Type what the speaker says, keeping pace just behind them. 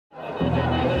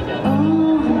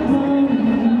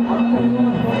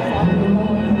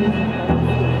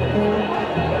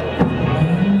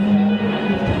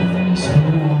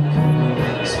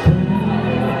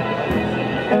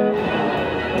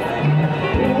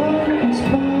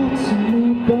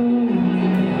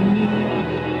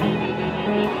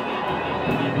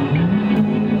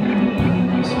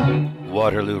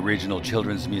Waterloo Regional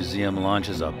Children's Museum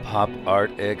launches a pop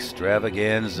art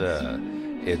extravaganza.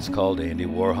 It's called Andy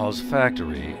Warhol's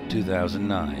Factory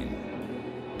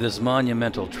 2009. This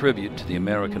monumental tribute to the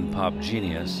American pop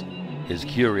genius is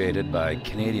curated by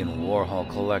Canadian Warhol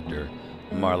collector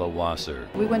Marla.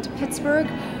 We went to Pittsburgh.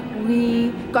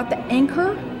 We got the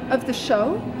anchor of the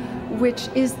show, which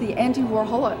is the Andy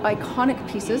Warhol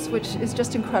iconic pieces, which is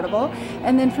just incredible.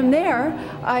 And then from there,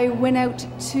 I went out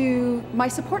to my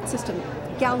support system,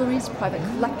 galleries, private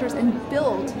collectors, and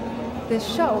build this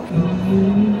show.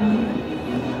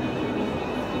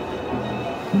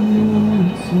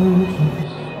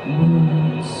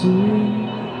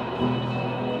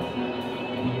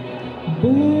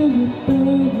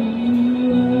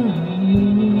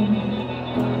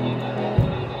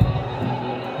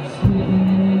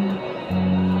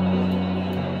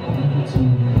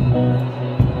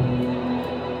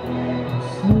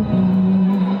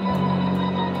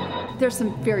 There's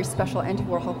some very special Andy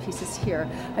Warhol pieces here.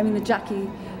 I mean, the Jackie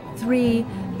 3,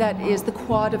 that is the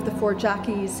quad of the 4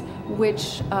 Jackies,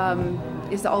 which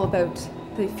is all about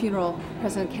the funeral,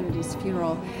 President Kennedy's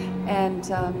funeral, and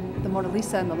the Mona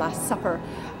Lisa and the Last Supper.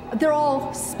 They're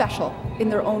all special in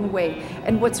their own way.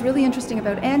 And what's really interesting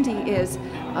about Andy is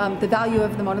the value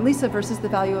of the Mona Lisa versus the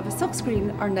value of a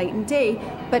silkscreen are night and day.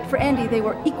 But for Andy, they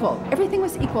were equal. Everything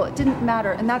was equal. It didn't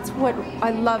matter. And that's what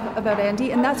I love about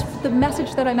Andy. And that's the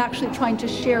message that I'm actually trying to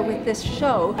share with this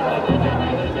show.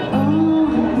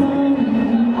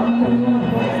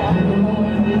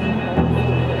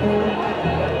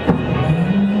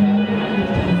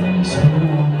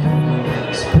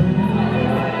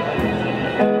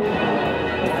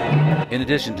 In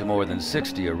addition to more than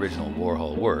 60 original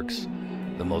Warhol works,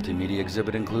 the multimedia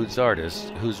exhibit includes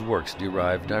artists whose works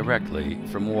derive directly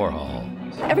from Warhol.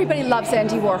 Everybody loves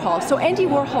Andy Warhol, so Andy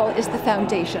Warhol is the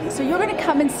foundation. So you're going to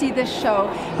come and see this show,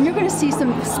 and you're going to see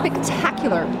some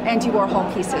spectacular Andy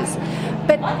Warhol pieces.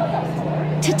 But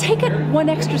to take it one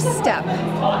extra step,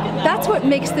 that's what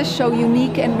makes this show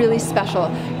unique and really special.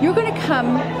 You're going to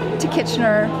come to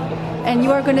Kitchener, and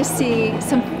you are going to see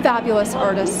some fabulous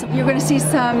artists. You're going to see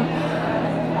some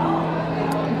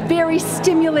very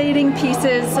stimulating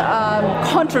pieces,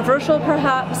 controversial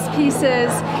perhaps pieces,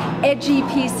 edgy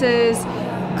pieces,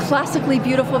 classically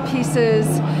beautiful pieces.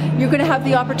 You're going to have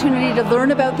the opportunity to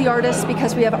learn about the artists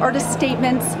because we have artist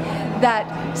statements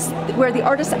where the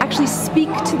artists actually speak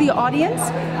to the audience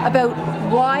about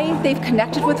why they've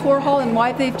connected with Warhol and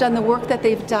why they've done the work that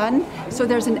they've done. So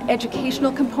there's an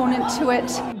educational component to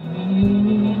it.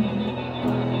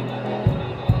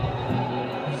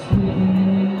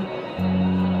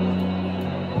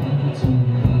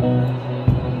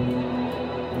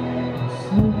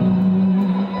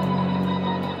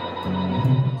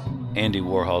 Andy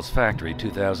Warhol's Factory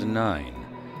 2009,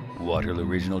 Waterloo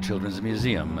Regional Children's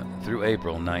Museum through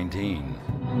April 19.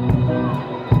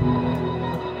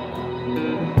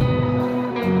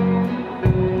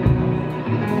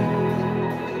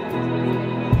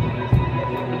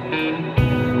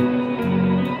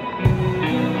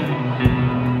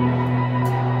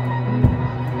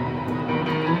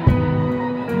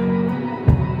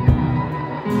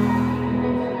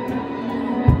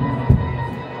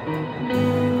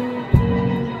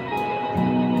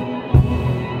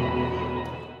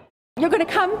 You're going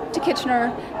to come to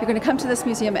Kitchener, you're going to come to this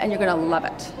museum, and you're going to love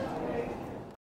it.